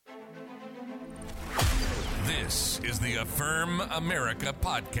This is the Affirm America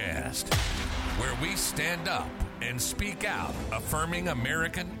podcast, where we stand up and speak out, affirming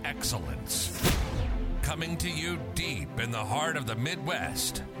American excellence. Coming to you deep in the heart of the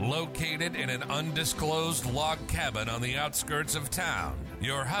Midwest, located in an undisclosed log cabin on the outskirts of town.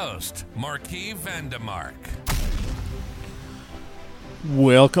 Your host, Marquis Vandemark.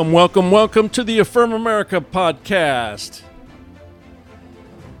 Welcome to the Affirm America podcast.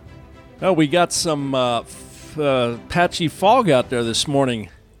 Oh, we got some patchy fog out there this morning.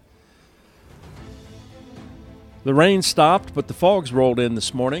 The rain stopped, but the fog's rolled in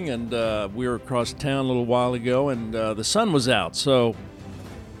this morning, and we were across town a little while ago, and the sun was out. So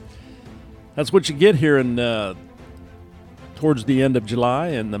that's what you get here in towards the end of July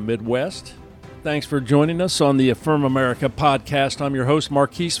in the Midwest. Thanks for joining us on the Affirm America podcast. I'm your host,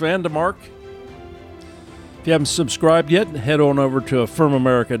 Marquis Vandemark. If you haven't subscribed yet, head on over to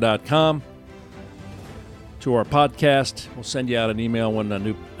affirmamerica.com to our podcast. We'll send you out an email when a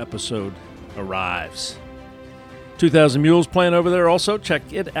new episode arrives. 2000 Mules playing over there also. Check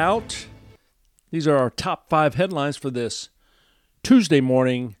it out. These are our top 5 headlines for this Tuesday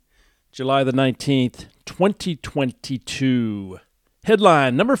morning, July the 19th, 2022.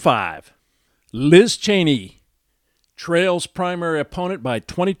 Headline number 5. Liz Cheney trails primary opponent by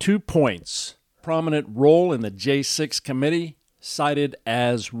 22 points. Prominent role in the J6 committee cited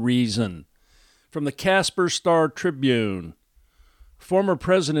as reason. From the Casper Star-Tribune, former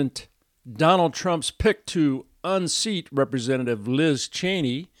President Donald Trump's pick to unseat Representative Liz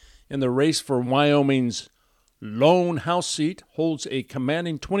Cheney in the race for Wyoming's lone House seat holds a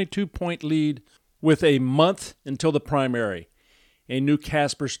commanding 22-point lead with a month until the primary. A new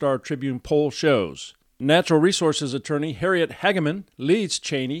Casper Star-Tribune poll shows. Natural Resources attorney Harriet Hageman leads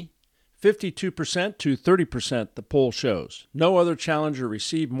Cheney 52% to 30%, the poll shows. No other challenger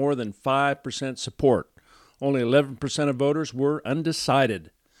received more than 5% support. Only 11% of voters were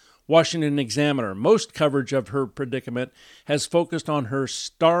undecided. Washington Examiner, most coverage of her predicament has focused on her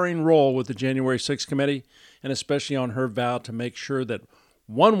starring role with the January 6th committee, and especially on her vow to make sure that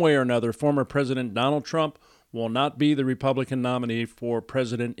one way or another, former President Donald Trump will not be the Republican nominee for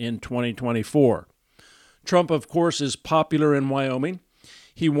president in 2024. Trump, of course, is popular in Wyoming.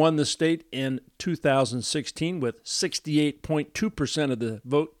 He won the state in 2016 with 68.2% of the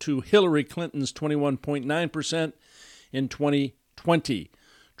vote to Hillary Clinton's 21.9% in 2020.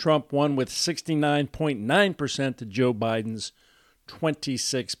 Trump won with 69.9% to Joe Biden's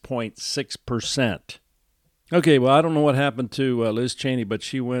 26.6%. Okay, well, I don't know what happened to Liz Cheney, but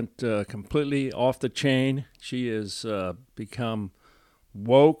she went completely off the chain. She has become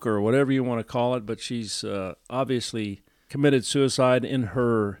woke or whatever you want to call it, but she's obviously committed suicide in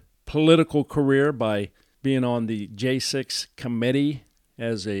her political career by being on the J6 committee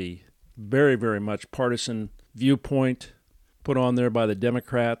as a very, very much partisan viewpoint put on there by the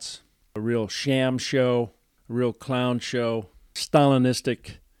Democrats. A real sham show, a real clown show,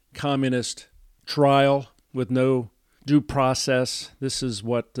 Stalinistic communist trial with no due process. This is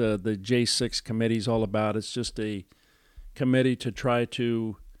what the J6 committee is all about. It's just a committee to try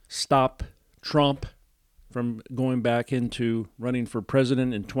to stop Trump from going back into running for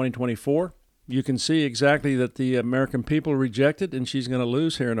president in 2024. You can see exactly that the American people reject it, and she's going to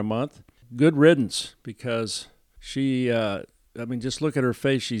lose here in a month. Good riddance, because she, just look at her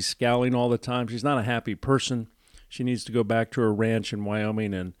face. She's scowling all the time. She's not a happy person. She needs to go back to her ranch in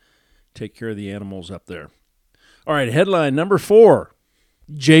Wyoming and take care of the animals up there. All right, headline number 4.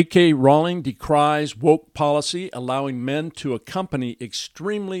 J.K. Rowling decries woke policy allowing men to accompany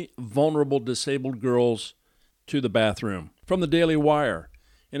extremely vulnerable disabled girls to the bathroom. From the Daily Wire,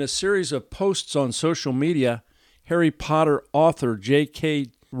 in a series of posts on social media, Harry Potter author J.K.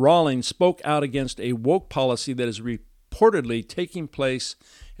 Rowling spoke out against a woke policy that is reportedly taking place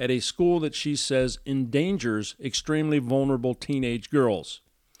at a school that she says endangers extremely vulnerable teenage girls.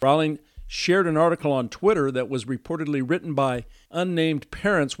 Rowling shared an article on Twitter that was reportedly written by unnamed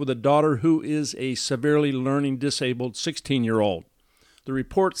parents with a daughter who is a severely learning disabled 16-year-old. The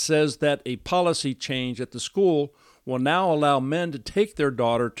report says that a policy change at the school will now allow men to take their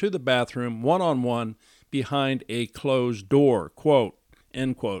daughter to the bathroom one-on-one behind a closed door, quote,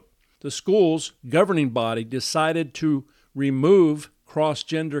 end quote. The school's governing body decided to remove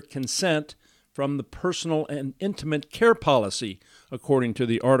cross-gender consent from the personal and intimate care policy, according to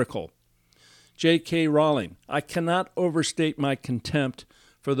the article. J.K. Rowling, I cannot overstate my contempt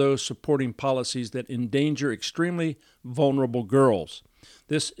for those supporting policies that endanger extremely vulnerable girls.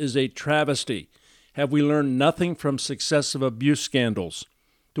 This is a travesty. Have we learned nothing from successive abuse scandals?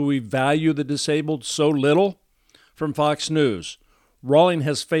 Do we value the disabled so little? From Fox News, Rawling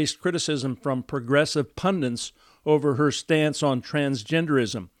has faced criticism from progressive pundits over her stance on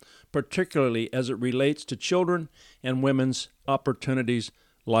transgenderism, particularly as it relates to children and women's opportunities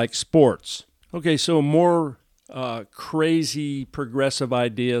like sports. Okay, so more crazy progressive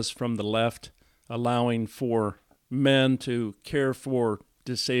ideas from the left, allowing for men to care for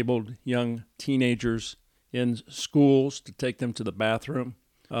disabled young teenagers in schools to take them to the bathroom.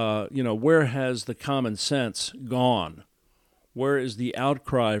 Where has the common sense gone? Where is the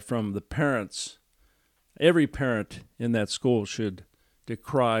outcry from the parents? Every parent in that school should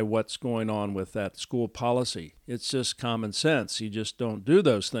decry what's going on with that school policy. It's just common sense. You just don't do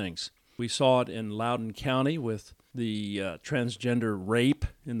those things. We saw it in Loudoun County with the transgender rape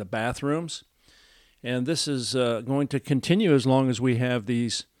in the bathrooms. And this is going to continue as long as we have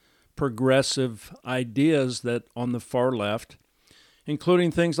these progressive ideas that on the far left,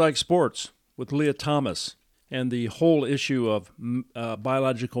 including things like sports with Leah Thomas and the whole issue of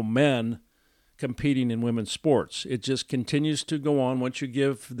biological men competing in women's sports. It just continues to go on. Once you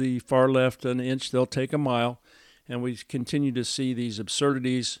give the far left an inch, they'll take a mile. And we continue to see these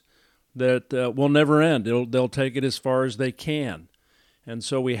absurdities that will never end. They'll take it as far as they can. And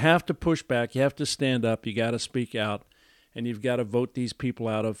so we have to push back. You have to stand up. You got to speak out. And you've got to vote these people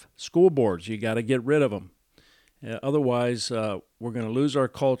out of school boards. You got to get rid of them. Otherwise, we're going to lose our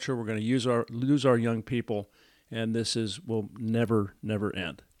culture. We're going to lose our young people. And this will never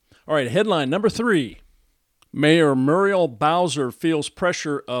end. All right, headline number 3. Mayor Muriel Bowser feels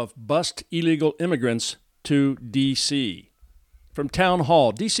pressure of bust illegal immigrants to D.C. From Town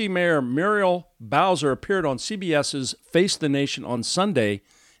Hall, D.C. Mayor Muriel Bowser appeared on CBS's Face the Nation on Sunday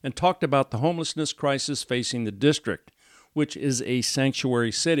and talked about the homelessness crisis facing the district, which is a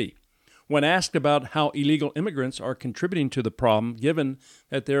sanctuary city. When asked about how illegal immigrants are contributing to the problem, given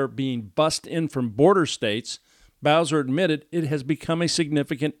that they're being bussed in from border states, Bowser admitted it has become a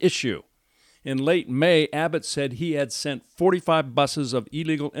significant issue. In late May, Abbott said he had sent 45 buses of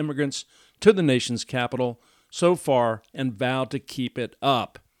illegal immigrants to the nation's capital so far and vowed to keep it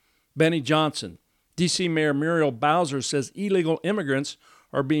up. Benny Johnson, D.C. Mayor Muriel Bowser, says illegal immigrants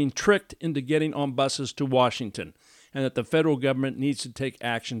are being tricked into getting on buses to Washington and that the federal government needs to take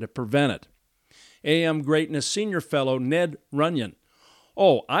action to prevent it. AM Greatness Senior Fellow Ned Runyon.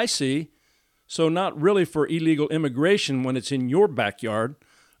 Oh, I see. So not really for illegal immigration when it's in your backyard.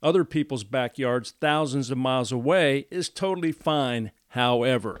 Other people's backyards thousands of miles away is totally fine,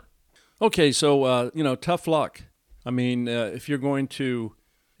 however. Okay, so, tough luck. I mean, if you're going to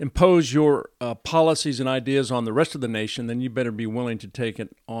impose your policies and ideas on the rest of the nation, then you better be willing to take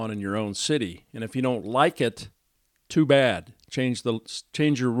it on in your own city. And if you don't like it, too bad. Change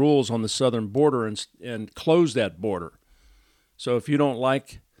your rules on the southern border and close that border. So if you don't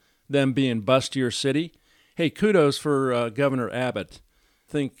like them being bussed to your city, hey, kudos for Governor Abbott.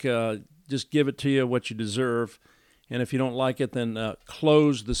 Think just give it to you what you deserve. And if you don't like it, then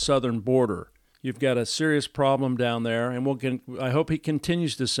close the southern border. You've got a serious problem down there, and I hope he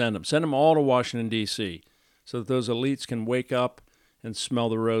continues to send them. Send them all to Washington, D.C., so that those elites can wake up and smell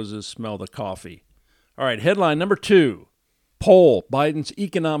the roses, smell the coffee. All right, headline number 2. Poll, Biden's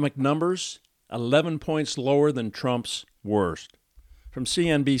economic numbers, 11 points lower than Trump's worst. From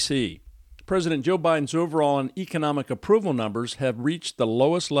CNBC, President Joe Biden's overall and economic approval numbers have reached the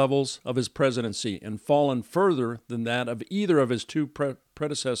lowest levels of his presidency and fallen further than that of either of his two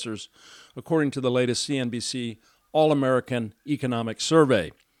predecessors, according to the latest CNBC All-American Economic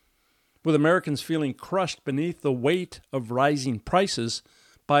Survey. With Americans feeling crushed beneath the weight of rising prices,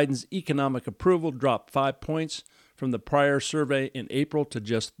 Biden's economic approval dropped 5 points from the prior survey in April to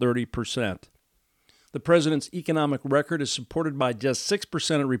just 30%. The president's economic record is supported by just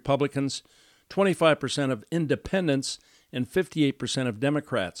 6% of Republicans, 25% of independents, and 58% of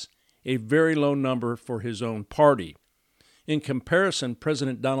Democrats, a very low number for his own party. In comparison,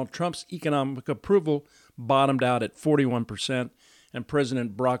 President Donald Trump's economic approval bottomed out at 41%, and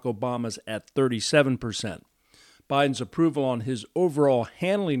President Barack Obama's at 37%. Biden's approval on his overall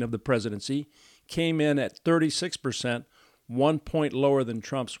handling of the presidency came in at 36%, 1 point lower than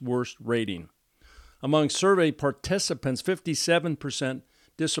Trump's worst rating. Among survey participants, 57%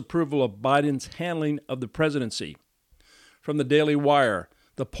 disapproval of Biden's handling of the presidency. From the Daily Wire,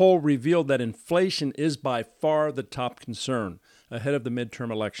 the poll revealed that inflation is by far the top concern ahead of the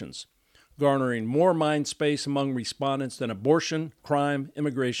midterm elections, garnering more mind space among respondents than abortion, crime,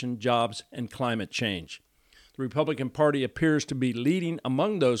 immigration, jobs, and climate change. The Republican Party appears to be leading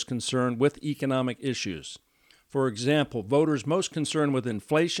among those concerned with economic issues. For example, voters most concerned with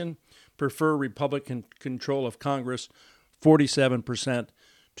inflation prefer Republican control of Congress, 47%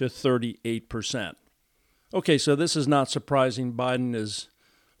 to 38%. Okay, so this is not surprising. Biden is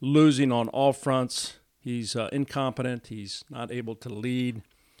losing on all fronts. He's incompetent. He's not able to lead.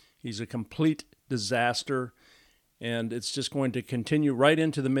 He's a complete disaster. And it's just going to continue right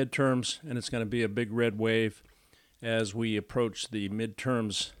into the midterms, and it's going to be a big red wave as we approach the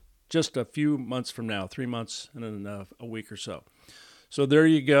midterms just a few months from now, 3 months and a week or so. So there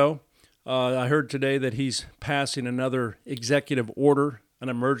you go. I heard today that he's passing another executive order, an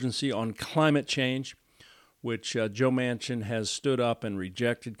emergency on climate change, which Joe Manchin has stood up and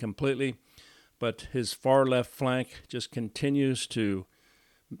rejected completely. But his far left flank just continues to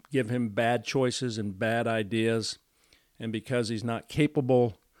give him bad choices and bad ideas. And because he's not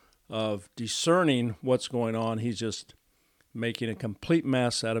capable of discerning what's going on, he's just making a complete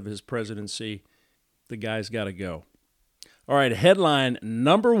mess out of his presidency. The guy's got to go. All right, headline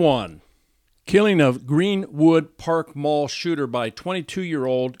number 1. Killing of Greenwood Park Mall shooter by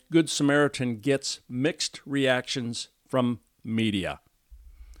 22-year-old Good Samaritan gets mixed reactions from media.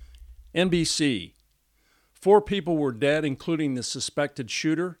 NBC. 4 people were dead, including the suspected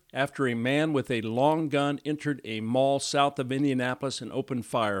shooter, after a man with a long gun entered a mall south of Indianapolis and opened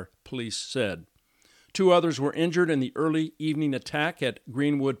fire, police said. 2 others were injured in the early evening attack at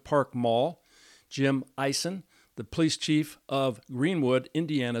Greenwood Park Mall. Jim Eisen, the police chief of Greenwood,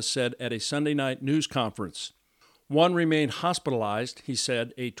 Indiana, said at a Sunday night news conference. 1 remained hospitalized, he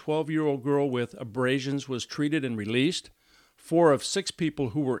said. A 12-year-old girl with abrasions was treated and released. 4 of 6 people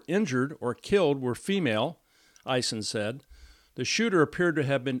who were injured or killed were female, Eisen said. The shooter appeared to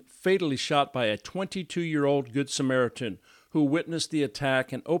have been fatally shot by a 22-year-old Good Samaritan who witnessed the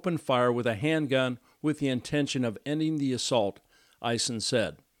attack and opened fire with a handgun with the intention of ending the assault, Eisen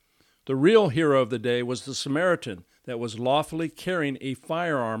said. The real hero of the day was the Samaritan that was lawfully carrying a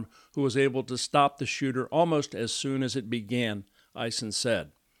firearm who was able to stop the shooter almost as soon as it began, Eisen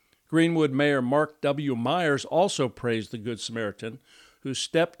said. Greenwood Mayor Mark W. Myers also praised the Good Samaritan, who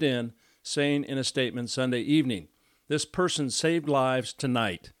stepped in, saying in a statement Sunday evening, "This person saved lives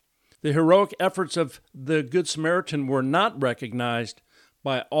tonight." The heroic efforts of the Good Samaritan were not recognized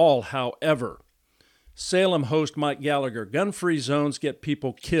by all, however. Salem host Mike Gallagher, gun-free zones get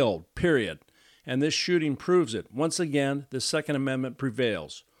people killed, period. And this shooting proves it. Once again, the Second Amendment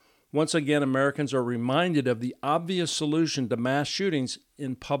prevails. Once again, Americans are reminded of the obvious solution to mass shootings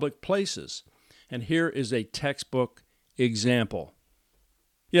in public places. And here is a textbook example.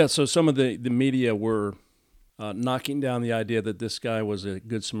 Yeah, so some of the media were knocking down the idea that this guy was a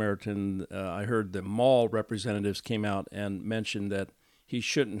Good Samaritan. I heard the mall representatives came out and mentioned that he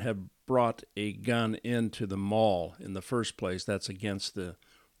shouldn't have brought a gun into the mall in the first place. That's against the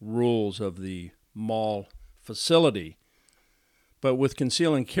rules of the mall facility. But with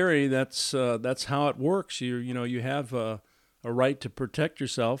conceal and carry, that's how it works. You have a right to protect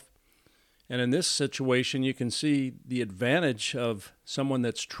yourself. And in this situation, you can see the advantage of someone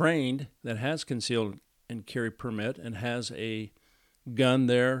that's trained, that has concealed and carry permit, and has a gun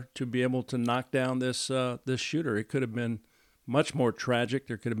there to be able to knock down this shooter. It could have been much more tragic.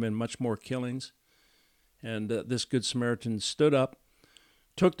 There could have been much more killings. And this Good Samaritan stood up,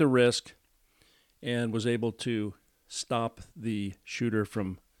 took the risk, and was able to stop the shooter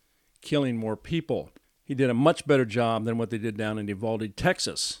from killing more people. He did a much better job than what they did down in Uvalde,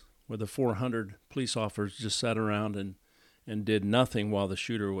 Texas, where the 400 police officers just sat around and did nothing while the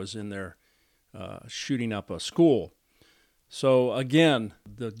shooter was in there shooting up a school. So again,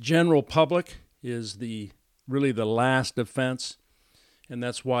 the general public is really the last defense, and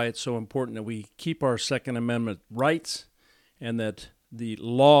that's why it's so important that we keep our Second Amendment rights and that the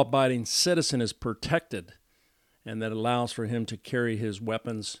law-abiding citizen is protected, and that allows for him to carry his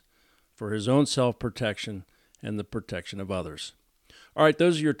weapons for his own self-protection and the protection of others. All right,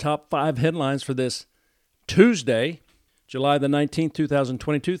 those are your top 5 headlines for this Tuesday, July the 19th,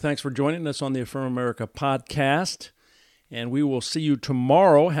 2022. Thanks for joining us on the Affirm America podcast, and we will see you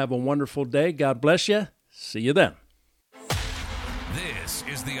tomorrow. Have a wonderful day. God bless you. See you then. This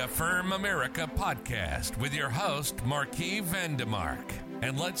is the Affirm America podcast with your host, Marquis Vandemark.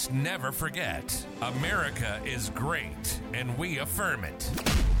 And let's never forget, America is great, and we affirm it.